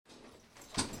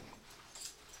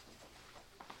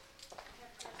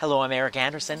Hello, I'm Eric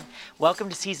Anderson. Welcome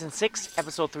to Season 6,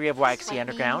 Episode 3 of YXC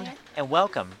Underground, and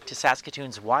welcome to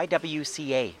Saskatoon's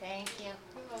YWCA. Thank you.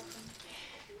 You're welcome.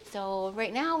 So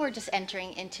right now we're just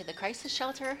entering into the crisis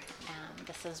shelter.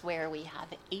 This is where we have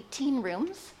 18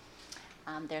 rooms.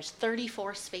 There's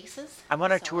 34 spaces. I'm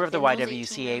on a tour of the within those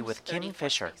YWCA 18 with rooms, Kim 34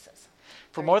 Fisher. spaces.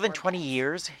 For more than 34 20 beds.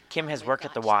 years, Kim has We've worked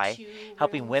at the got Y, 2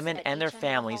 helping rooms women at and their each end of the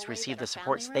families hallway receive that the are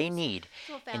supports family they rooms. need,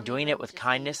 So a and family doing it room with just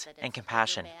kindness means that and it's a bigger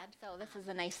compassion. bed. So this is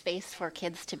a nice space for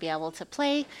kids to be able to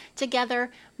play together.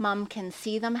 Mom can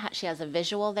see them. She has a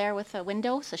visual there with a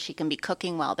window, so she can be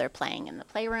cooking while they're playing in the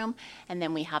playroom. And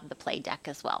then we have the play deck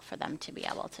as well for them to be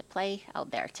able to play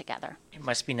out there together. It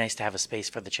must be nice to have a space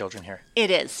for the children here.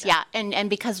 It is, yeah. And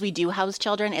because we do house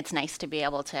children, it's nice to be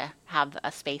able to have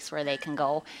a space where they can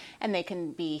go and they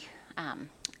can be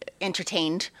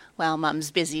entertained while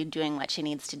mom's busy doing what she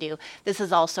needs to do. This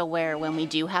is also where, when we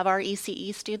do have our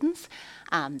ECE students,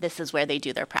 this is where they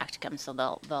do their practicum. So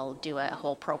they'll do a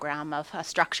whole program of a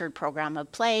structured program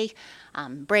of play,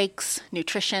 breaks,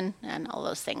 nutrition, and all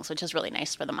those things, which is really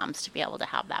nice for the moms to be able to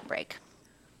have that break.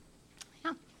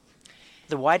 Yeah.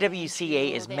 The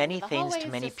YWCA is There many the things to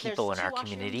hallways, many there's people in 2 our washrooms,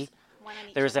 community. one on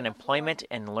each There is end an of the floor. employment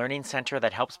and learning center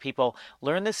that helps people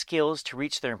learn the skills to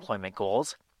reach their employment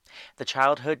goals. The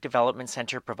Childhood Development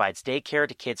Center provides daycare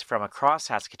to kids from across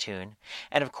Saskatoon.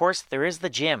 And of course, there is the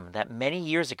gym that many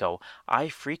years ago I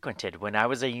frequented when I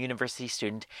was a university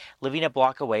student living a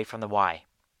block away from the Y.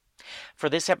 For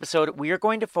this episode, we are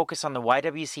going to focus on the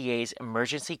YWCA's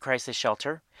Emergency Crisis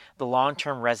Shelter, the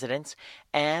long-term residents,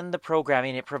 and the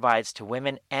programming it provides to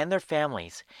women and their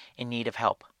families in need of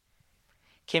help.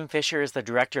 Kim Fisher is the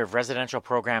Director of Residential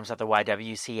Programs at the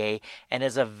YWCA and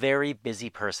is a very busy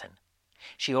person.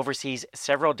 She oversees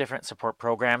several different support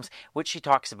programs, which she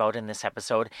talks about in this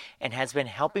episode, and has been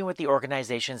helping with the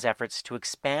organization's efforts to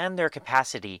expand their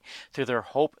capacity through their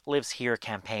Hope Lives Here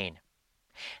campaign.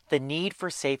 The need for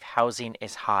safe housing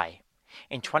is high.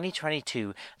 In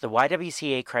 2022, the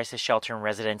YWCA Crisis Shelter and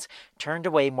residents turned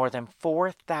away more than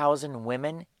 4,000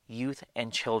 women, youth,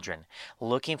 and children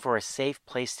looking for a safe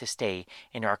place to stay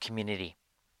in our community.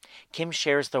 Kim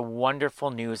shares the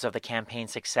wonderful news of the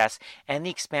campaign's success and the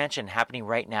expansion happening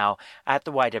right now at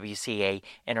the YWCA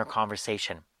in her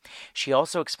conversation. She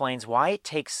also explains why it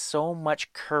takes so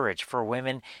much courage for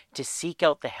women to seek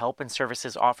out the help and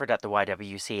services offered at the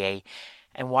YWCA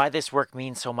and why this work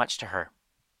means so much to her.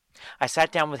 I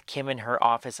sat down with Kim in her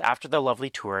office after the lovely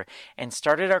tour and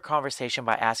started our conversation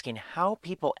by asking how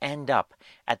people end up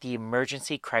at the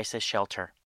Emergency Crisis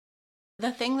Shelter.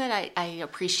 The thing that I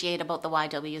appreciate about the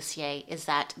YWCA is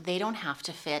that they don't have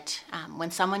to fit,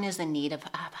 when someone is in need of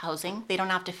housing, they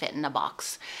don't have to fit in a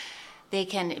box. They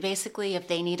can basically, if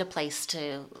they need a place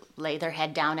to lay their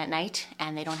head down at night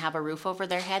and they don't have a roof over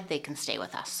their head, they can stay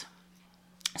with us.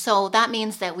 So that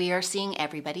means that we are seeing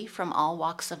everybody from all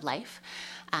walks of life.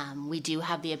 We do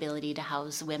have the ability to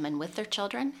house women with their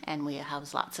children, and we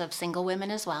house lots of single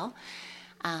women as well.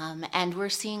 And we're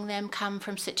seeing them come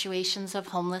from situations of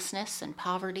homelessness and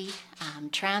poverty,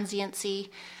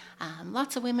 transiency,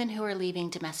 lots of women who are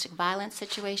leaving domestic violence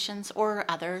situations or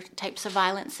other types of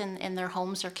violence in their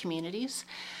homes or communities.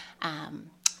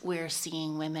 We're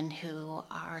seeing women who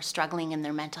are struggling in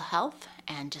their mental health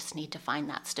and just need to find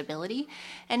that stability,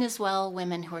 and as well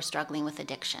women who are struggling with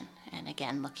addiction, and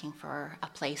again looking for a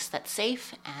place that's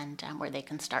safe and where they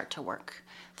can start to work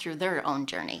through their own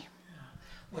journey.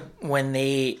 When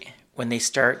they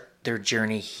start their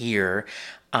journey here,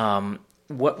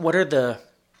 what are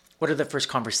the first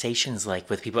conversations like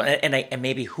with people, and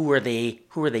maybe who are they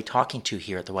talking to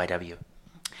here at the YW?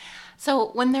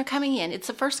 So when they're coming in, it's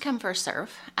a first come, first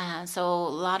serve. So a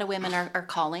lot of women are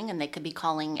calling, and they could be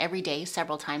calling every day,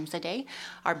 several times a day.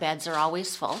 Our beds are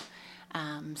always full.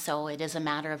 So it is a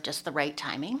matter of just the right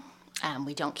timing.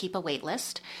 We don't keep a wait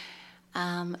list.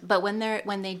 But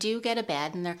when they do get a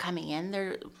bed and they're coming in,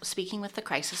 they're speaking with the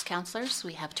crisis counselors.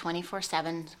 We have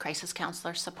 24/7 crisis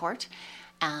counselor support.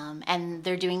 And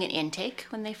they're doing an intake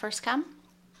when they first come.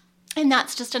 And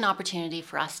that's just an opportunity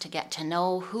for us to get to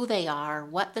know who they are,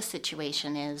 what the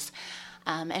situation is,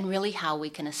 and really how we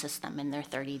can assist them in their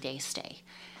 30-day stay.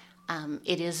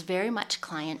 It is very much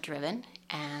client-driven,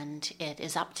 and it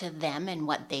is up to them and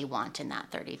what they want in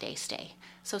that 30-day stay.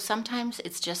 So sometimes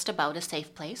it's just about a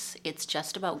safe place. It's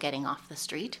just about getting off the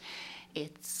street.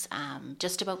 It's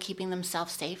just about keeping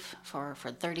themselves safe for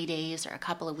 30 days or a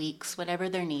couple of weeks, whatever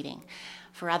they're needing.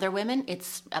 For other women,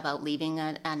 it's about leaving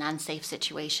an unsafe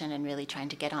situation and really trying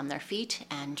to get on their feet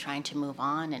and trying to move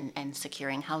on and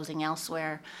securing housing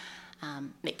elsewhere.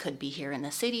 It could be here in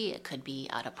the city, it could be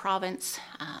out of province.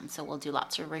 So we'll do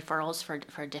lots of referrals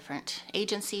for different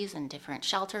agencies and different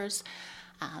shelters.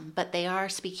 But they are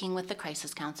speaking with the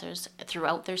crisis counselors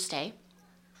throughout their stay.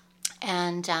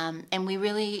 And we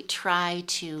really try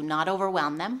to not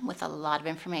overwhelm them with a lot of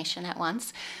information at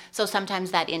once. So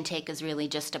sometimes that intake is really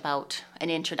just about an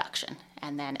introduction.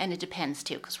 And it depends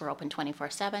too, because we're open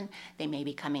 24/7. They may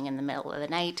be coming in the middle of the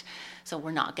night. So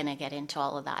we're not going to get into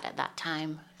all of that at that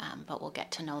time, but we'll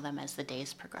get to know them as the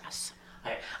days progress.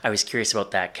 I was curious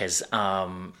about that because,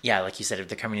 like you said, if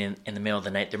they're coming in the middle of the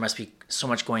night, there must be so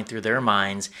much going through their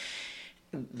minds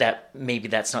that maybe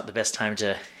that's not the best time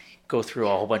to go through a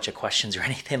whole bunch of questions or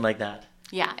anything like that.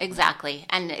 Yeah, exactly.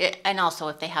 And also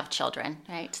if they have children,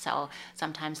 right? So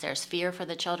sometimes there's fear for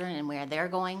the children and where they're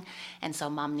going. And so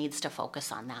mom needs to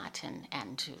focus on that.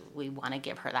 And we want to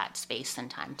give her that space and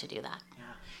time to do that. Yeah.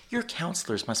 Your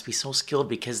counselors must be so skilled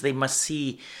because they must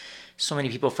see so many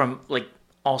people from like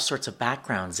all sorts of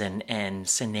backgrounds and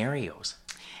scenarios.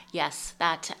 Yes,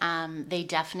 that they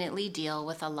definitely deal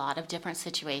with a lot of different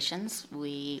situations.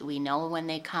 We know when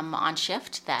they come on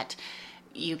shift that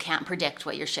you can't predict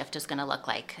what your shift is going to look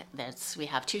like. We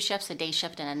have 2 shifts, a day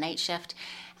shift and a night shift,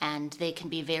 and they can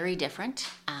be very different.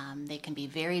 They can be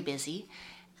very busy,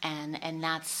 and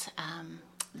that's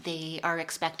they are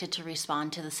expected to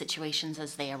respond to the situations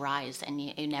as they arise, and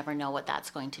you never know what that's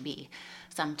going to be.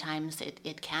 Sometimes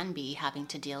it can be having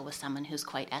to deal with someone who's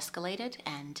quite escalated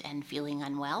and feeling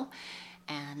unwell,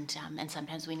 and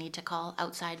sometimes we need to call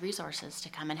outside resources to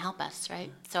come and help us,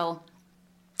 right? So,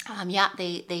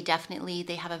 they definitely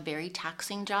have a very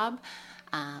taxing job.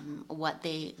 What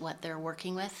they're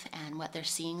working with and what they're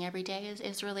seeing every day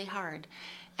is really hard,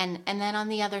 and then on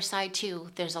the other side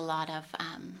too, there's a lot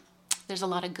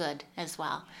of good as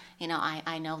well. You know,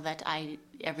 I know that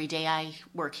every day I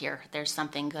work here, there's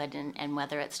something good, and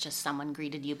whether it's just someone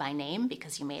greeted you by name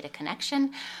because you made a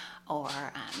connection, or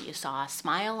you saw a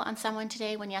smile on someone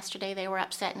today when yesterday they were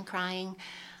upset and crying.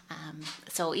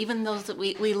 So even those that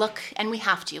we look, and we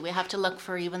have to look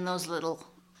for even those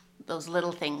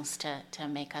little things to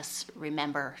make us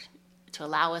remember, to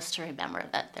allow us to remember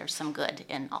that there's some good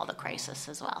in all the crisis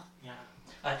as well. Yeah.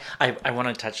 I want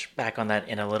to touch back on that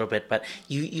in a little bit, but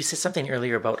you said something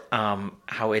earlier about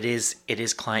how it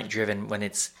is client driven when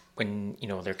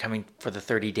they're coming for the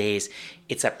 30 days,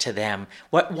 it's up to them.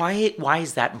 Why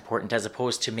is that important as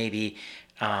opposed to maybe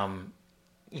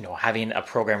having a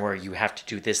program where you have to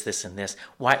do this and this?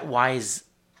 Why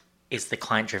is the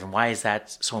client driven? Why is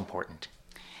that so important?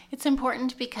 It's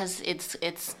important because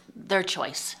it's their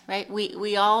choice, right?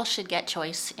 We all should get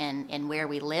choice in where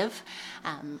we live.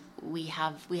 We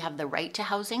have the right to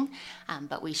housing,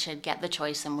 but we should get the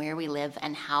choice in where we live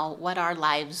and what our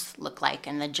lives look like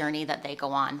and the journey that they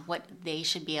go on. What they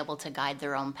should be able to guide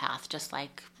their own path, just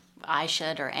like I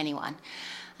should or anyone.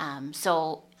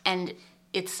 And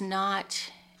it's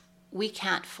not. We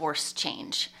can't force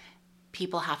change.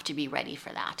 People have to be ready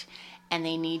for that. And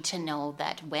they need to know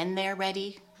that when they're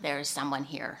ready, there's someone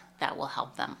here that will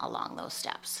help them along those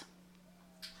steps.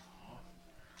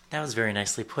 That was very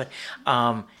nicely put.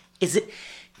 Is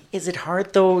it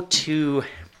hard though to,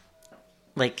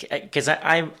 like, because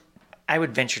I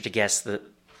would venture to guess that,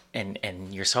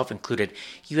 and yourself included,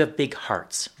 you have big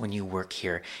hearts when you work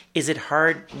here. Is it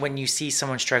hard when you see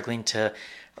someone struggling to,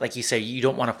 like you say, you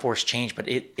don't want to force change, but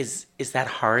is that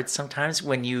hard sometimes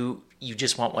when you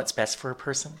just want what's best for a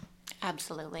person?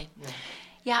 Absolutely.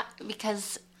 Yeah,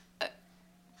 because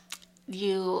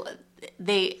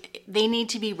they need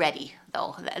to be ready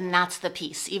though, and that's the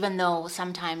piece. Even though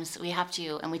sometimes we have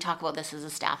to, and we talk about this as a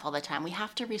staff all the time, we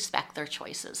have to respect their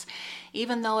choices.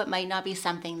 Even though it might not be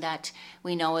something that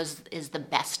we know is the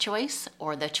best choice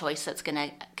or the choice that's going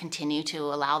to continue to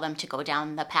allow them to go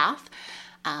down the path,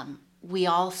 we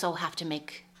also have to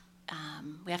make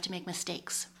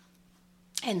mistakes.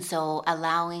 And so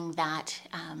allowing that,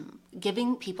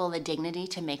 giving people the dignity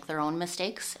to make their own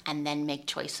mistakes and then make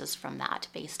choices from that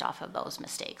based off of those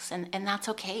mistakes. And that's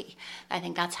okay. I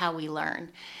think that's how we learn.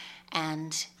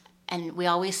 And we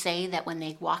always say that when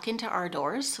they walk into our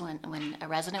doors, when a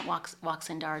resident walks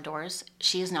into our doors,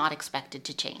 she is not expected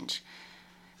to change.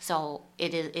 So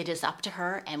it is up to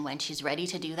her, and when she's ready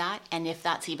to do that, and if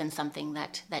that's even something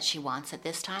that she wants at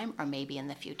this time or maybe in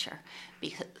the future.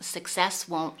 Because success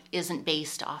isn't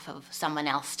based off of someone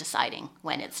else deciding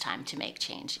when it's time to make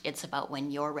change. It's about when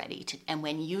you're ready to, and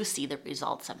when you see the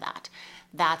results of that.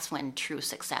 That's when true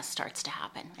success starts to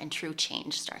happen and true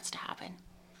change starts to happen.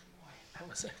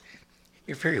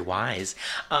 You're very wise.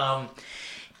 I'm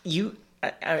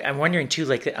wondering too,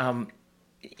 like,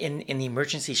 in the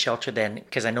emergency shelter then,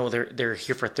 because I know they're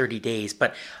here for 30 days,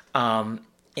 but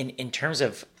in terms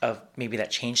of maybe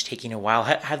that change taking a while,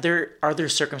 are there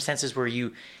circumstances where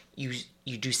you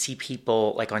do see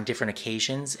people like on different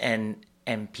occasions and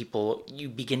people, you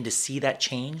begin to see that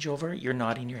change over? You're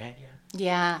nodding your head,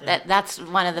 yeah. That's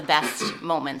one of the best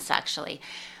moments actually,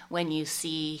 when you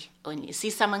see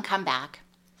someone come back,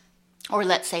 or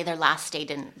let's say their last stay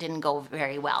didn't go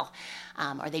very well,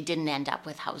 or they didn't end up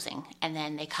with housing, and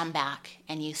then they come back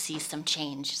and you see some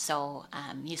change. So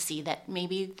you see that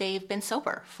maybe they've been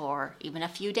sober for even a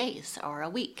few days or a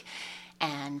week,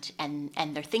 and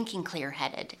they're thinking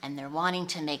clear-headed, and they're wanting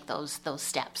to make those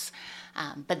steps.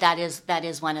 But that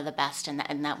is one of the best, and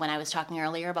that when I was talking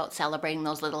earlier about celebrating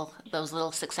those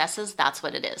little successes, that's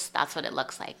what it is. That's what it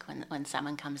looks like when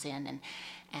someone comes in,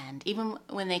 and even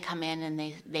when they come in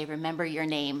and they remember your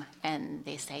name and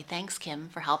they say, "Thanks, Kim,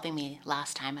 for helping me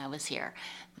last time I was here."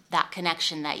 That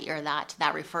connection that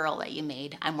referral that you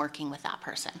made, I'm working with that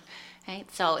person. Right?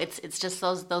 So it's just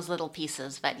those little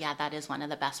pieces, but yeah, that is one of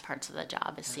the best parts of the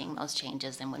job, is seeing those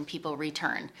changes and when people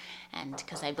return, and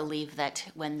because I believe that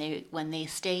when they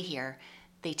stay here,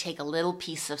 they take a little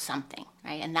piece of something,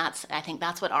 right? And I think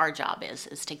that's what our job is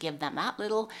to give them that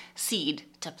little seed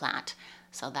to plant,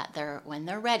 so that when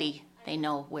they're ready, they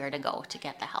know where to go to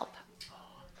get the help.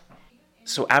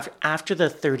 So after the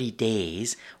 30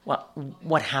 days,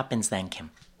 what happens then,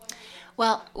 Kim?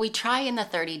 Well, we try in the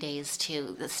 30 days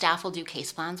the staff will do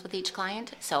case plans with each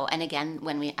client. So, and again,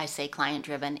 I say client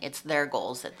driven, it's their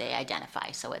goals that they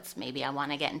identify. So it's maybe I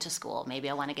want to get into school, maybe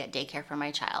I want to get daycare for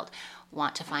my child,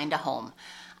 want to find a home,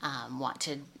 want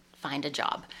to find a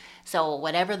job. So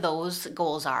whatever those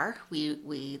goals are,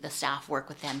 the staff work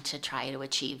with them to try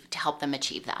to help them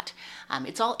achieve that.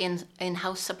 It's all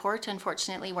in-house support.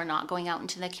 Unfortunately, we're not going out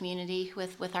into the community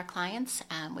with our clients,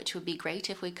 which would be great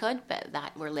if we could, but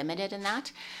that we're limited in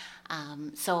that.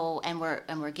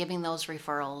 We're giving those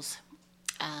referrals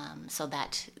so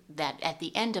that at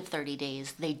the end of 30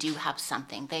 days, they do have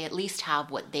something. They at least have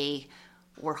what they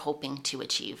were hoping to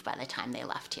achieve by the time they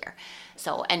left here.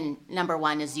 So, and number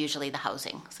one is usually the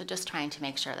housing. So just trying to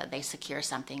make sure that they secure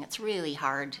something. It's really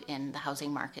hard in the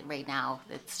housing market right now.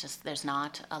 It's just, there's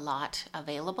not a lot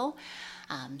available.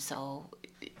 So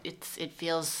it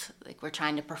feels like we're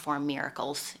trying to perform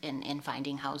miracles in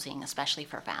finding housing, especially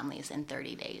for families in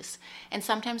 30 days. And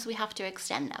sometimes we have to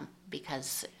extend them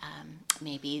because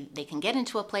maybe they can get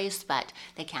into a place, but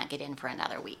they can't get in for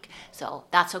another week. So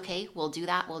that's okay. We'll do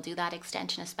that. We'll do that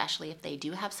extension, especially if they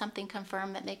do have something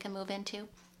confirmed that they can move into.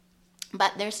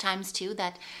 But there's times too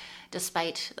that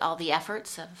despite all the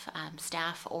efforts of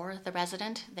staff or the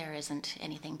resident, there isn't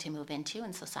anything to move into.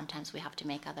 And so sometimes we have to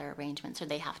make other arrangements, or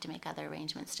they have to make other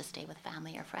arrangements to stay with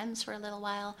family or friends for a little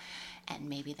while. And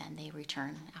maybe then they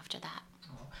return after that.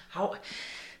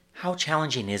 How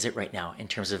challenging is it right now in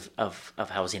terms of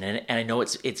housing? And I know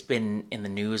it's been in the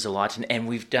news a lot, and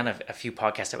we've done a few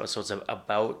podcast episodes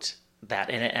about that.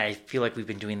 And I feel like we've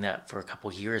been doing that for a couple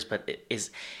of years, but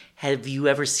have you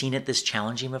ever seen it this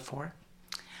challenging before?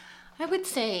 I would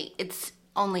say it's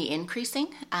only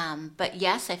increasing, but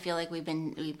yes, I feel like we've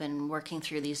been working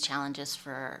through these challenges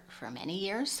for many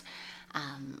years,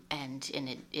 and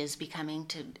it is becoming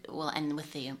and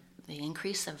with the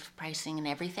increase of pricing and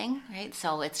everything, right?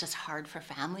 So it's just hard for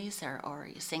families or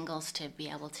singles to be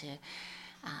able to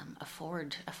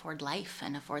afford life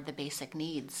and afford the basic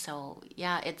needs. So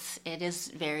yeah, it is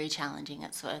very challenging.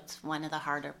 It's one of the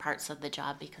harder parts of the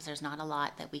job because there's not a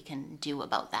lot that we can do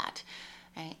about that.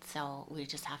 Right, so we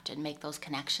just have to make those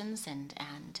connections and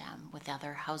with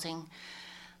other housing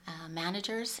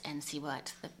managers and see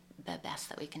what the best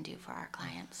that we can do for our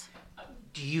clients.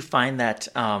 Do you find that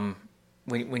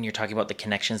when you're talking about the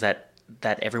connections that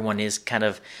everyone is kind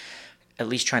of at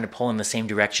least trying to pull in the same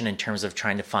direction in terms of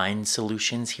trying to find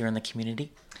solutions here in the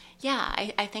community? Yeah,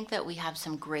 I think that we have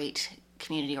some great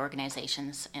community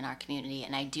organizations in our community,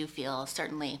 and I do feel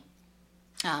certainly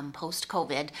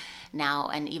post-COVID now,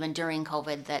 and even during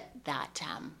COVID, that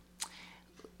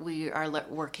we are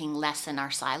working less in our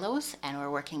silos and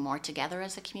we're working more together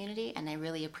as a community, and I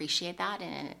really appreciate that,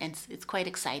 and it's quite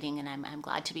exciting, and I'm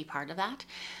glad to be part of that.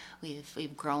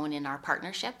 We've grown in our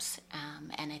partnerships,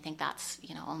 and I think that's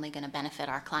only going to benefit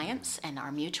our clients and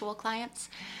our mutual clients.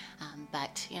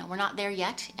 But we're not there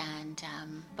yet, and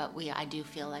but I do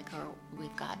feel like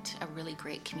we've got a really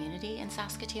great community in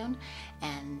Saskatoon,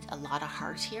 and a lot of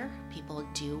heart here. People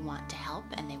do want to help,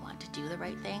 and they want to do the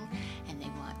right thing, and they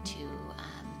want to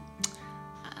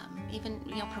even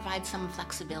provide some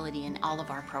flexibility in all of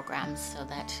our programs so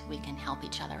that we can help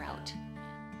each other out.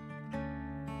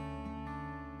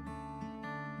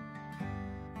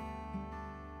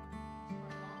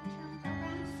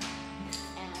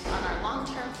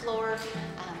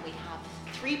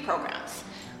 3 programs.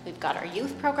 We've got our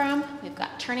youth program, we've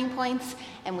got Turning Points,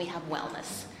 and we have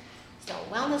wellness. So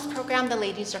wellness program, the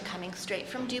ladies are coming straight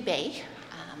from Dubai.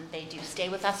 They do stay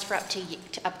with us for up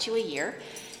to a year,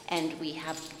 and we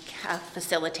have a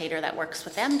facilitator that works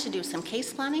with them to do some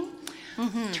case planning.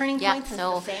 Mm-hmm. Turning Points is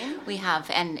the same. We have,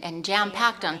 and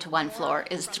jam-packed onto one floor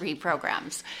is 3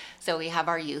 programs. So we have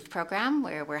our youth program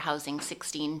where we're housing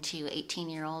 16 to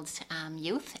 18-year-olds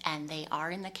youth, and they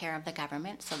are in the care of the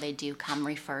government, so they do come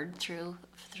referred through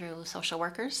social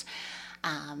workers.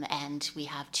 And we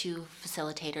have 2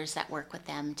 facilitators that work with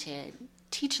them to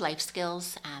teach life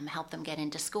skills, help them get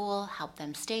into school, help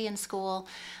them stay in school,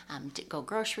 to go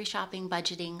grocery shopping,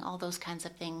 budgeting, all those kinds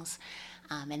of things.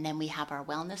 And then we have our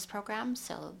wellness program.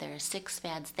 So there's 6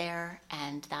 beds there,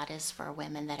 and that is for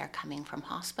women that are coming from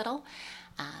hospital.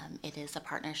 It is a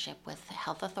partnership with the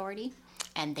Health Authority,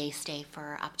 and they stay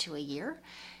for up to a year.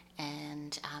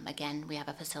 And again, we have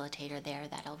a facilitator there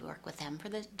that'll work with them for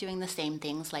doing the same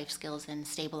things, life skills and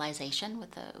stabilization,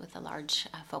 with a large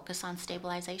focus on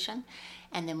stabilization.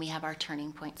 And then we have our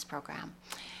Turning Points program.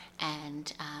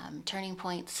 And Turning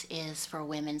Points is for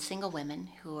women, single women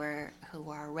who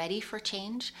are ready for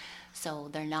change. So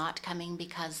they're not coming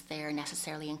because they're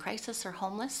necessarily in crisis or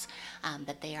homeless,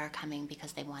 but they are coming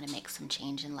because they want to make some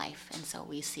change in life. And so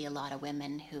we see a lot of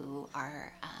women who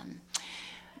are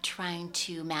trying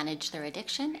to manage their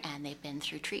addiction, and they've been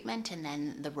through treatment and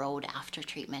then the road after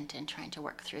treatment and trying to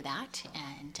work through that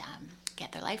and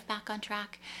get their life back on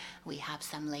track. We have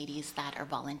some ladies that are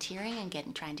volunteering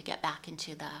and trying to get back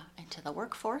into the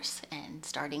workforce and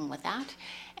starting with that.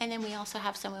 And then we also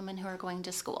have some women who are going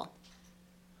to school.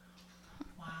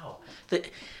 Wow.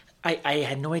 I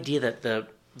had no idea that the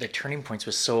Turning Points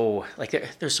was so, like,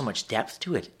 there's so much depth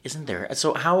to it, isn't there?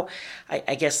 So how,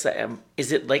 I guess,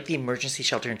 is it like the emergency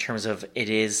shelter in terms of it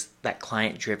is that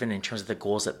client driven in terms of the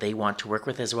goals that they want to work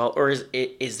with as well? Or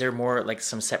is there more like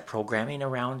some set programming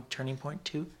around Turning Point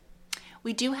too?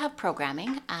 We do have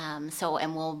programming, and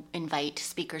we'll invite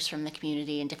speakers from the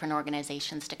community and different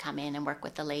organizations to come in and work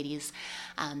with the ladies.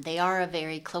 They are a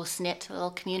very close-knit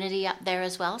little community up there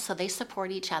as well, so they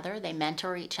support each other, they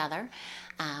mentor each other,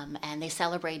 and they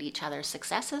celebrate each other's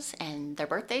successes and their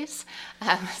birthdays.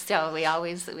 So we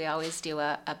always do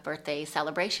a birthday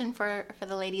celebration for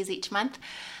the ladies each month.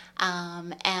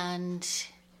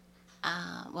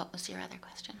 What was your other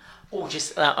question? Oh,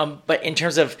 just but in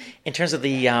terms of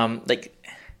the like,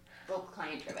 both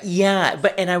client driven. Yeah,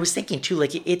 and I was thinking too,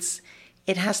 like it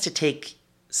has to take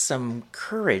some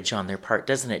courage on their part,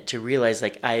 doesn't it, to realize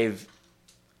like I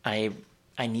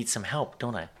need some help,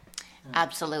 don't I?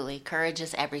 Absolutely, courage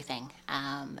is everything.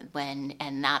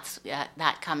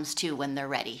 That comes too when they're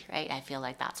ready, right? I feel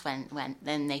like that's when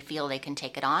then they feel they can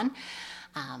take it on.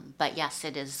 But yes,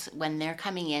 it is when they're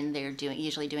coming in. They're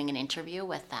usually doing an interview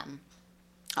with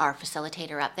our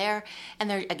facilitator up there, and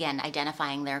they're again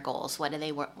identifying their goals. What do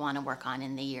they want to work on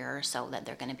in the year or so that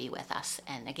they're going to be with us?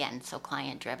 And again, so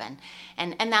client driven,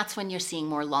 and that's when you're seeing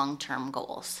more long-term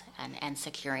goals and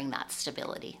securing that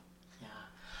stability. Yeah.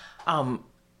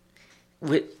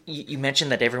 You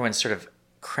mentioned that everyone's sort of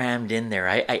crammed in there.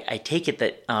 I take it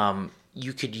that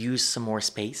you could use some more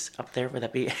space up there. Would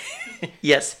that be?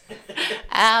 Yes.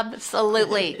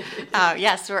 Absolutely.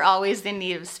 Yes, we're always in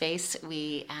need of space.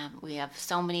 We have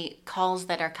so many calls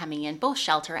that are coming in, both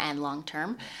shelter and long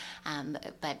term,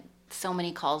 but so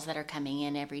many calls that are coming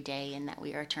in every day, and that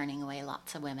we are turning away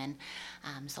lots of women.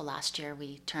 So last year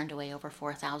we turned away over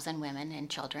 4,000 women and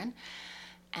children,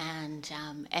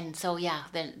 and so yeah,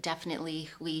 definitely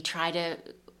we try to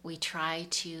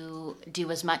do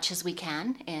as much as we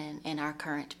can in our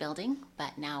current building,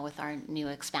 but now with our new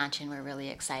expansion, we're really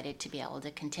excited to be able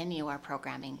to continue our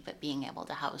programming, but being able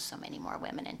to house so many more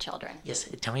women and children. Yes,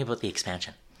 tell me about the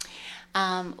expansion.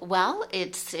 Well,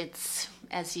 it's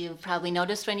as you probably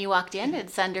noticed when you walked in,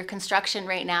 it's under construction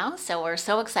right now, so we're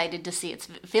so excited to see it.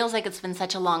 It feels like it's been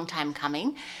such a long time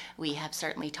coming. We have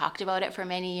certainly talked about it for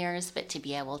many years, but to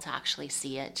be able to actually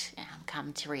see it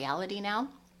come to reality now.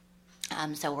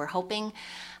 So we're hoping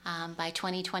by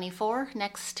 2024,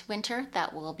 next winter,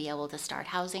 that we'll be able to start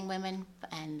housing women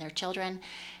and their children.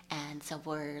 And so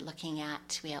we're looking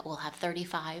at, we'll have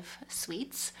 35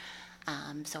 suites,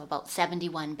 so about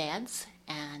 71 beds.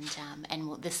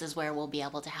 And this is where we'll be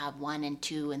able to have 1 and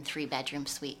 2 and 3 bedroom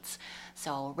suites.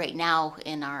 So right now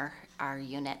in our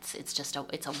units, it's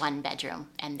a 1 bedroom,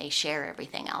 and they share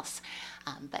everything else.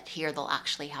 But here they'll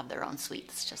actually have their own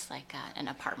suites, just like an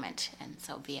apartment, and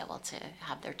so be able to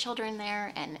have their children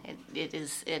there. And it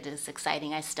is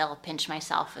exciting. I still pinch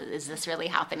myself. Is this really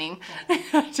happening?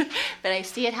 But I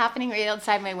see it happening right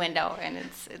outside my window, and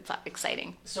it's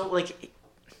exciting. So like,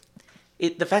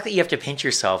 the fact that you have to pinch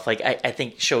yourself, like I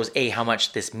think shows how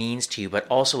much this means to you, but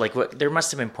also like there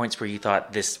must have been points where you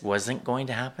thought this wasn't going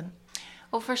to happen.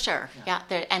 Oh, for sure. Yeah,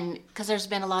 and because there's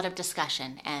been a lot of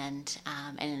discussion, and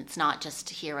it's not just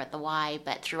here at the Y,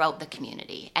 but throughout the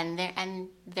community. And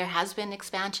there has been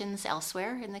expansions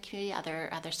elsewhere in the community.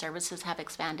 Other services have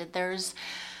expanded theirs,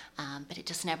 but it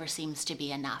just never seems to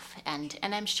be enough. And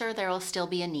I'm sure there will still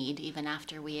be a need even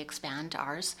after we expand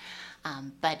ours.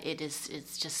 But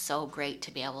it's just so great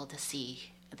to be able to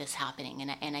see this happening,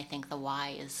 and I think the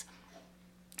Y is.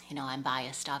 I'm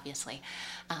biased, obviously,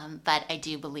 but I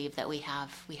do believe that we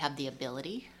have the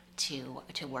ability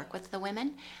to work with the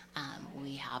women.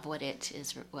 We have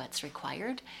what's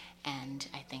required, and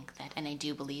I think that, and I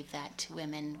do believe that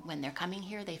women, when they're coming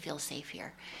here, they feel safe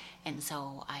here, and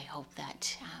so I hope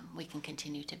that we can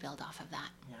continue to build off of that.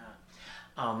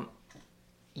 Yeah.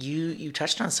 You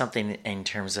touched on something in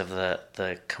terms of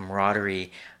the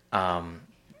camaraderie.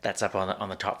 That's up on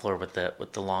the top floor with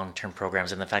the long-term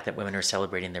programs, and the fact that women are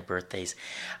celebrating their birthdays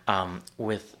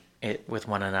with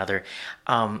one another.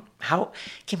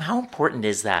 Kim, how important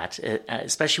is that,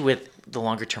 especially with the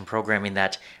longer-term programming,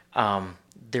 that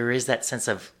there is that sense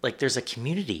of like there's a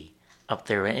community up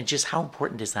there, and just how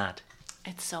important is that?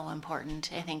 It's so important.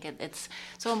 I think it's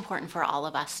so important for all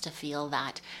of us to feel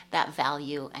that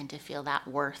value and to feel that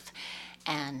worth.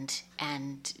 And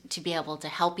to be able to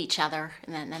help each other,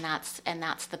 and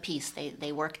that's the piece.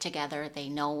 They work together. They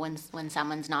know when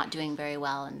someone's not doing very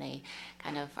well, and they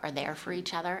kind of are there for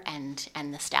each other. And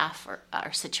the staff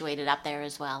are situated up there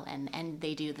as well, and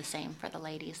they do the same for the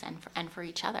ladies and for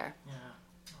each other.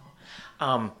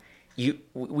 Yeah.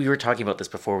 We were talking about this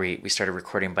before we started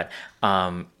recording, but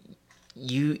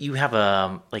you have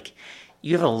a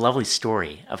lovely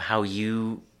story of how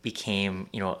you became,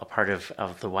 a part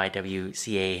of the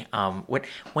YWCA.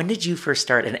 When did you first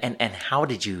start, and how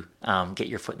did you get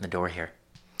your foot in the door here?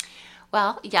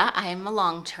 Well, yeah, I'm a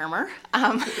long-termer.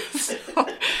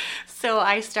 So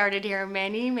I started here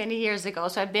many, many years ago.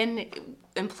 So I've been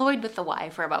employed with the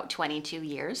Y for about 22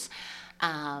 years.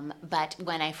 But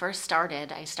when I first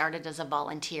started, I started as a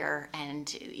volunteer,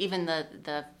 and even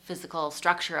the physical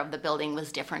structure of the building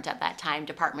was different at that time.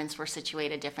 Departments were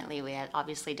situated differently. We had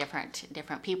obviously different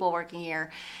people working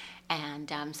here.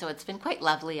 And so it's been quite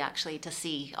lovely, actually, to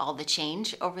see all the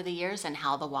change over the years and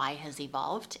how the Y has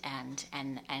evolved. And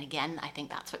again, I think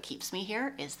that's what keeps me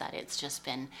here, is that it's just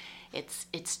been,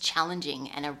 it's challenging,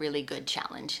 and a really good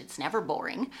challenge. It's never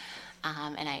boring.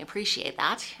 And I appreciate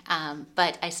that.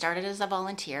 But I started as a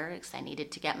volunteer because I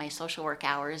needed to get my social work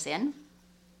hours in.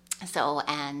 So,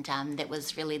 and that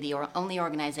was really the only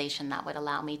organization that would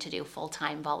allow me to do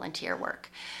full-time volunteer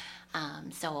work.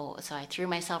 So I threw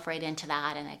myself right into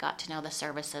that, and I got to know the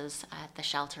services at the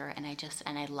shelter, and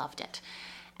I loved it.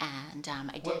 And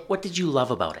I did. What did you love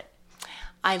about it?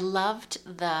 I loved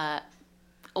the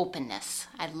openness.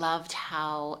 I loved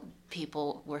how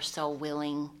people were so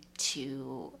willing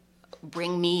to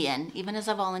bring me in, even as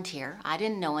a volunteer. I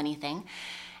didn't know anything,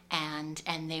 and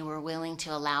they were willing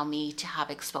to allow me to have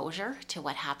exposure to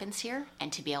what happens here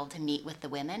and to be able to meet with the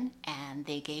women, and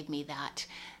they gave me that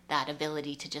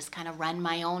ability to just kind of run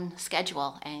my own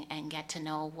schedule and get to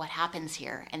know what happens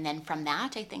here. And then from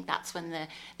that, I think that's when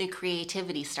the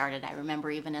creativity started. I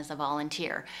remember even as a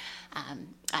volunteer,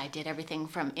 I did everything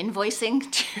from invoicing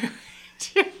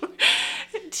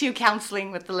to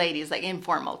counseling with the ladies, like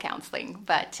informal counseling.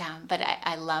 But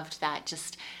I loved that.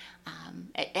 Just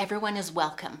everyone is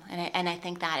welcome, and I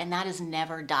think that has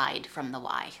never died from the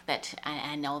Y. That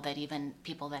I know that even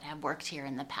people that have worked here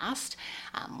in the past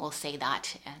will say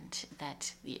that, and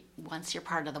that once you're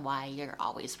part of the Y, you're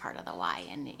always part of the Y,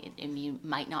 and you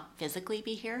might not physically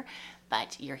be here,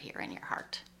 but you're here in your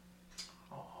heart.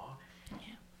 Aww.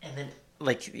 Yeah. And then,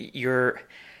 like,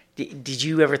 did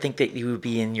you ever think that you would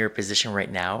be in your position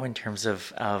right now in terms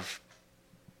of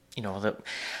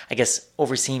I guess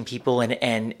overseeing people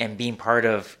and being part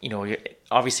of,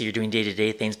 obviously you're doing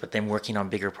day-to-day things, but then working on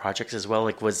bigger projects as well.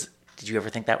 Like, did you ever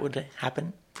think that would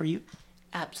happen for you?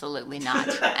 Absolutely not.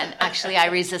 And actually, I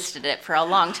resisted it for a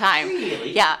long time.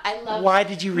 Really? Yeah, Why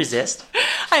did you resist?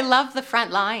 I love the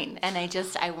front line, and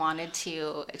I wanted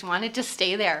to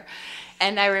stay there.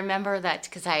 And I remember that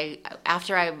because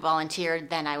after I volunteered,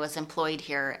 then I was employed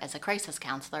here as a crisis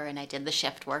counselor, and I did the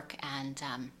shift work, and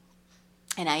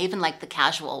I even liked the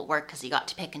casual work because you got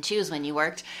to pick and choose when you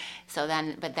worked.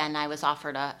 But then I was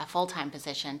offered a full-time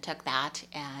position, took that,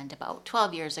 and about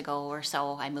 12 years ago or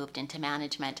so, I moved into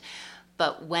management.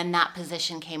 But when that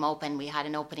position came open, we had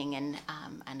an opening, and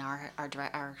our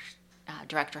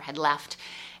director had left,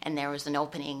 and there was an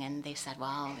opening, and they said,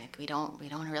 well, we don't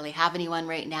really have anyone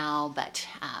right now, but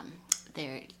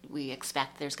we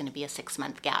expect there's going to be a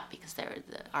 6-month gap because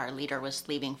our leader was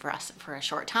leaving for us for a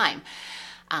short time.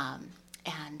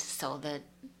 And so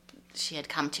she had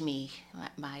come to me,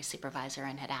 my supervisor,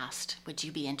 and had asked, would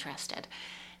you be interested?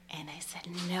 And I said,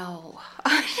 no,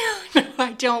 no,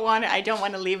 I don't want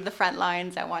to leave the front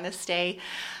lines. I want to stay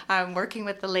working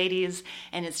with the ladies.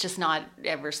 And it's just not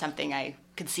ever something I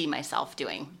could see myself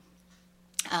doing.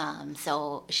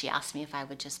 So she asked me if I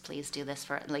would just please do this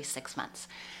for at least 6 months.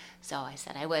 So I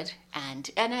said I would.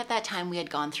 And at that time, we had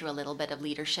gone through a little bit of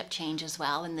leadership change as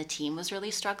well, and the team was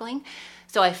really struggling.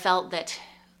 So I felt that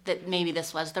maybe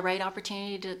this was the right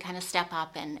opportunity to kind of step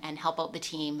up and help out the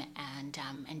team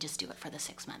and just do it for the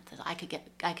 6 months. I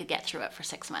could get through it for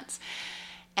 6 months.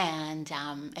 And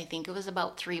I think it was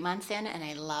about 3 months in, and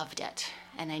I loved it.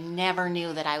 And I never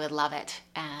knew that I would love it.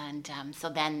 And so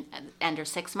then under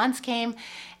 6 months came,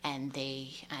 and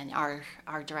our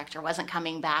director wasn't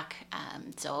coming back,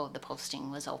 so the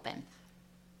posting was open.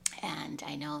 And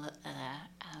I know that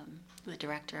the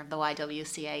director of the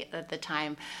YWCA at the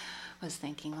time was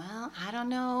thinking, well, I don't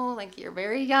know, like, you're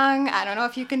very young. I don't know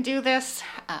if you can do this.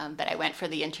 But I went for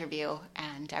the interview,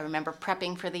 and I remember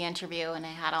prepping for the interview, and I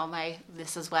had all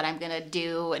this is what I'm going to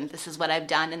do, and this is what I've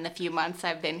done in the few months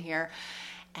I've been here.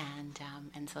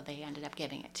 And so they ended up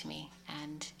giving it to me.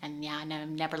 And I've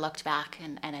never looked back,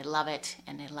 and I love it.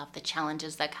 And I love the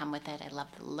challenges that come with it. I love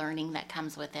the learning that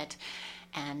comes with it.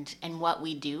 And what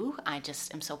we do, I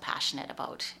just am so passionate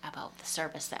about the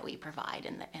service that we provide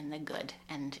and the good.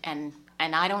 And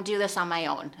I don't do this on my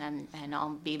own, and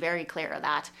I'll be very clear of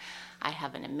that. I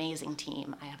have an amazing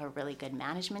team. I have a really good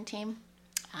management team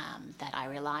that I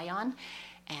rely on,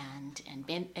 and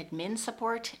admin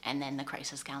support, and then the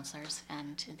crisis counselors.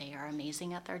 And they are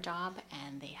amazing at their job,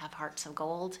 and they have hearts of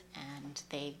gold, and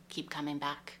they keep coming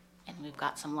back. And we've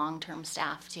got some long-term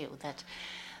staff too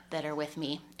that are with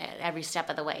me at every step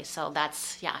of the way. So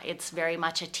it's very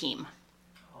much a team.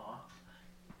 Aww.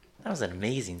 That was an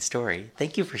amazing story.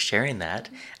 Thank you for sharing that.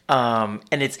 And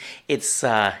it's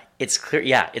clear.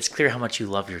 Yeah, it's clear how much you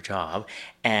love your job,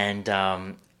 and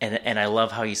I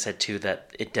love how you said too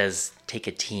that it does take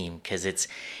a team, because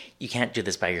you can't do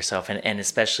this by yourself, and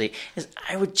especially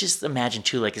I would just imagine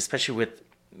too, like especially with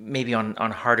maybe on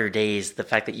harder days, the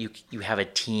fact that you have a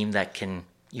team that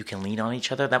you can lean on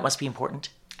each other, that must be important.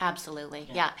 Absolutely.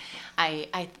 Yeah.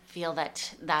 I feel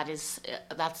that's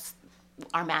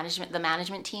our the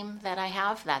management team that I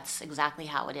have. That's exactly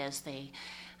how it is. The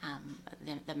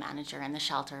manager in the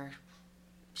shelter,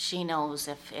 she knows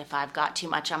if I've got too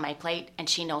much on my plate, and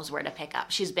she knows where to pick up.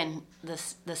 She's been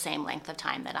the same length of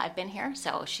time that I've been here,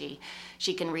 so she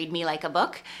can read me like a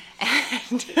book,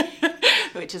 and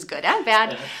which is good and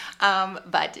bad.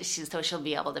 But she'll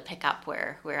be able to pick up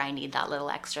where I need that little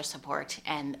extra support.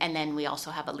 And then we also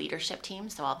have a leadership team,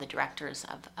 so all the directors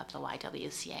of the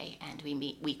YWCA, and we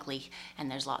meet weekly,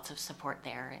 and there's lots of support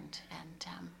there, and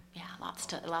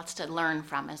lots to learn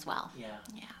from as well. Yeah.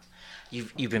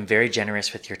 You've been very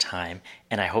generous with your time,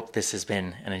 and I hope this has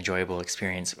been an enjoyable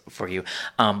experience for you.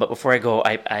 But before I go,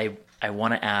 I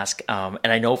want to ask, and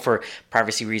I know for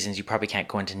privacy reasons you probably can't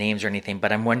go into names or anything,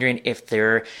 but I'm wondering if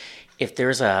there's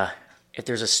a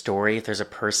story, if there's a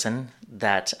person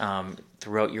that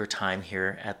throughout your time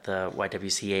here at the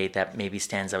YWCA that maybe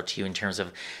stands out to you in terms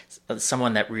of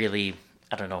someone that really,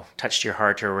 I don't know, touched your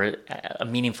heart, or a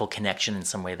meaningful connection in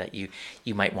some way that you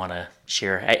might want to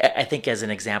share. I think as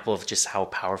an example of just how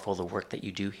powerful the work that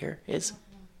you do here is.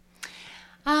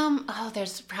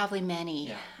 There's probably many.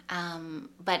 Yeah.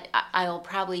 But I'll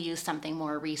probably use something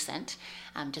more recent,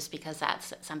 just because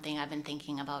that's something I've been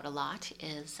thinking about a lot,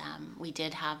 is we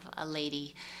did have a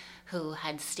lady who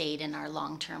had stayed in our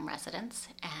long-term residence,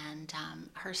 and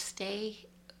her stay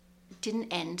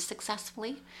didn't end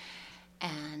successfully.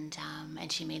 And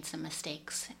she made some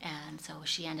mistakes, and so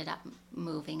she ended up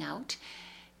moving out.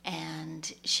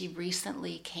 And she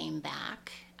recently came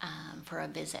back for a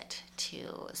visit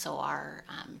so our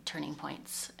Turning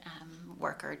Points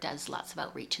worker does lots of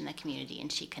outreach in the community,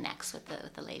 and she connects with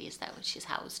the ladies that she's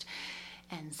housed.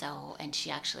 And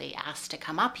she actually asked to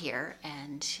come up here,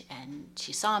 and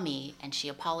she saw me, and she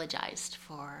apologized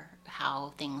for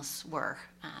how things were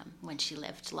when she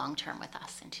lived long term with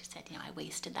us. And she said, I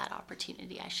wasted that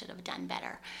opportunity. I should have done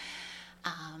better.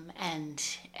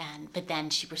 But then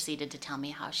she proceeded to tell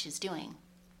me how she's doing.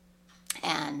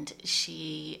 And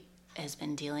she has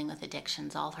been dealing with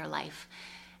addictions all her life,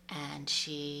 and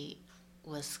she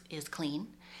is clean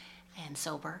and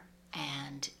sober,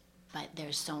 but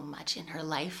there's so much in her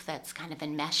life that's kind of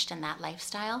enmeshed in that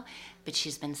lifestyle, but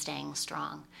she's been staying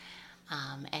strong.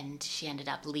 And she ended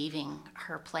up leaving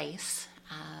her place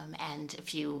And a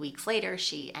few weeks later,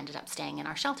 she ended up staying in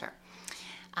our shelter.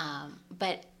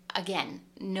 But again,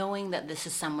 knowing that this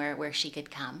is somewhere where she could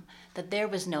come, that there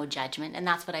was no judgment, and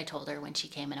that's what I told her when she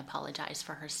came and apologized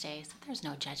for her stay. I said, there's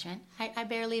no judgment. I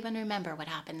barely even remember what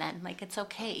happened then. Like, it's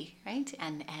okay, right?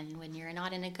 And when you're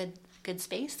not in a good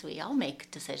space, we all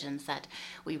make decisions that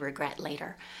we regret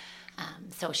later.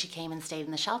 So she came and stayed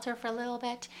in the shelter for a little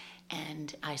bit,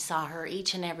 and I saw her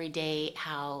each and every day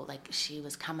how like she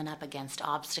was coming up against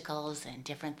obstacles and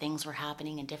different things were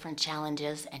happening and different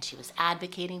challenges, and she was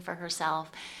advocating for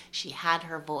herself. She had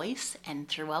her voice, and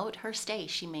throughout her stay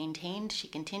she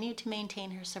continued to maintain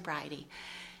her sobriety,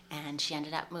 and she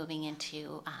ended up moving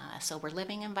into a sober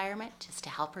living environment just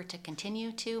to help her to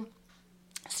continue to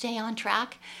stay on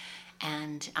track.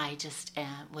 And I just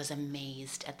was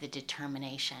amazed at the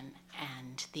determination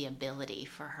and the ability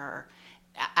for her,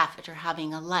 after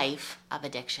having a life of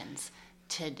addictions,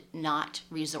 to not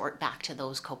resort back to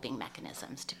those coping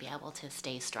mechanisms, to be able to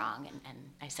stay strong. And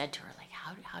I said to her, like,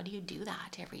 how do you do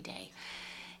that every day?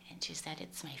 And she said,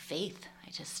 it's my faith.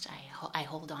 I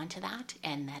hold on to that,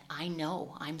 and that I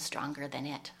know I'm stronger than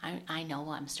it. I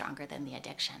know I'm stronger than the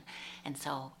addiction. And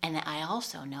I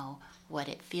also know what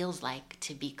it feels like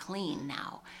to be clean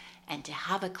now, and to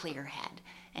have a clear head,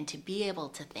 and to be able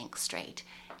to think straight.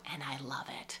 And I love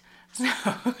it.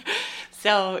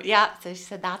 So she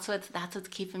said, that's what's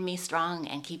keeping me strong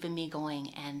and keeping me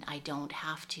going. And I don't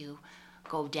have to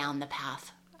go down the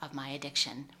path of my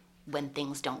addiction when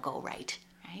things don't go right.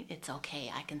 Right? It's okay.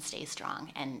 I can stay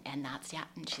strong. And that's,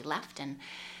 and she left, and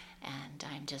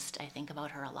I think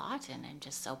about her a lot, and I'm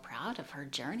just so proud of her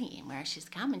journey and where she's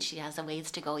come. And she has a ways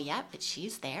to go yet, but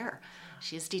she's there.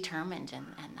 She's determined, and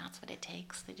that's what it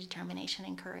takes, the determination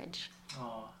and courage.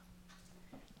 Oh.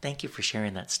 Thank you for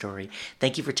sharing that story.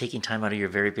 Thank you for taking time out of your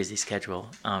very busy schedule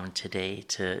today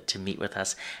to meet with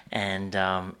us, and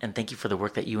thank you for the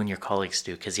work that you and your colleagues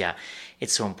do, because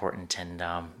it's so important, and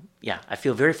I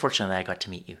feel very fortunate that I got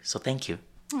to meet you, so thank you.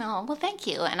 Oh, well, thank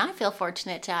you, and I feel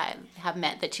fortunate to have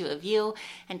met the two of you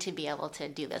and to be able to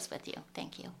do this with you.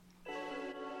 Thank you.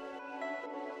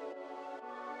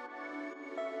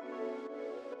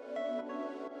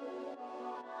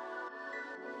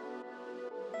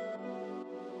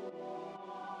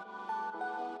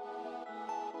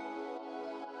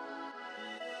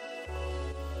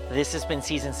 This has been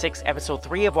Season 6, Episode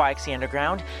 3 of YXE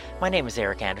Underground. My name is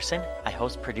Eric Anderson. I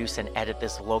host, produce, and edit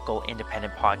this local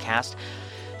independent podcast.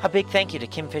 A big thank you to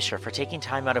Kim Fisher for taking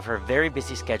time out of her very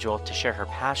busy schedule to share her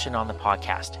passion on the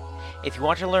podcast. If you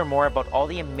want to learn more about all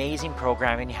the amazing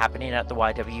programming happening at the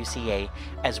YWCA,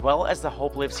 as well as the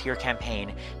Hope Lives Here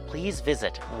campaign, please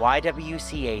visit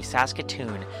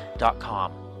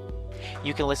ywcasaskatoon.com.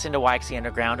 You can listen to YXE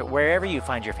Underground wherever you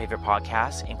find your favorite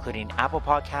podcasts, including Apple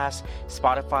Podcasts,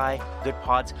 Spotify, Good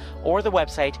Pods, or the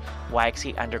website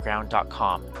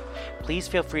yxeunderground.com. Please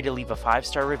feel free to leave a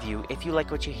 5-star review if you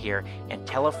like what you hear, and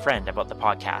tell a friend about the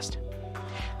podcast.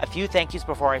 A few thank yous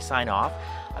before I sign off.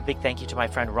 A big thank you to my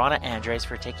friend Rana Andres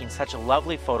for taking such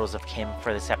lovely photos of Kim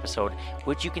for this episode,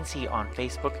 which you can see on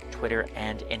Facebook, Twitter,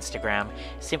 and Instagram.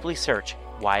 Simply search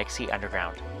YXE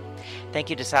Underground. Thank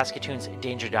you to Saskatoon's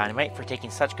Danger Dynamite for taking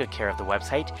such good care of the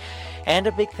website. And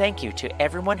a big thank you to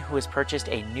everyone who has purchased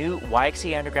a new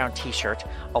YXE Underground t-shirt,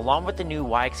 along with the new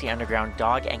YXE Underground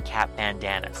dog and cat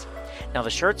bandanas. Now, the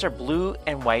shirts are blue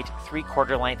and white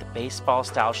 3/4 length baseball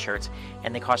style shirts,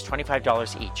 and they cost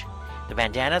 $25 each. The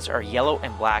bandanas are yellow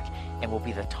and black and will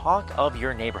be the talk of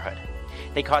your neighborhood.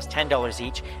 They cost $10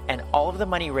 each, and all of the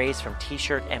money raised from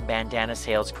t-shirt and bandana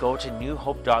sales go to New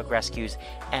Hope Dog Rescue's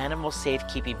Animal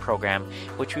Safekeeping Program,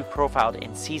 which we profiled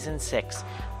in Season 6,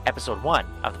 Episode 1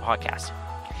 of the podcast.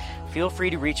 Feel free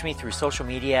to reach me through social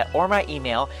media or my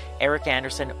email,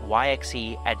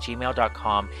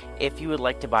 ericandersonyxe@gmail.com, if you would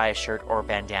like to buy a shirt or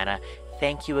bandana.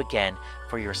 Thank you again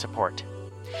for your support.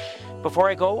 Before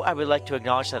I go, I would like to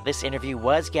acknowledge that this interview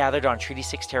was gathered on Treaty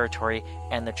 6 territory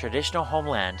and the traditional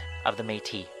homeland of the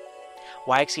Métis.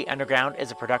 YXE Underground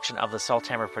is a production of the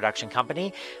Salthammer Production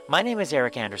Company. My name is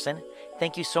Eric Anderson.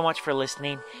 Thank you so much for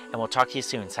listening, and we'll talk to you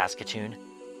soon, Saskatoon.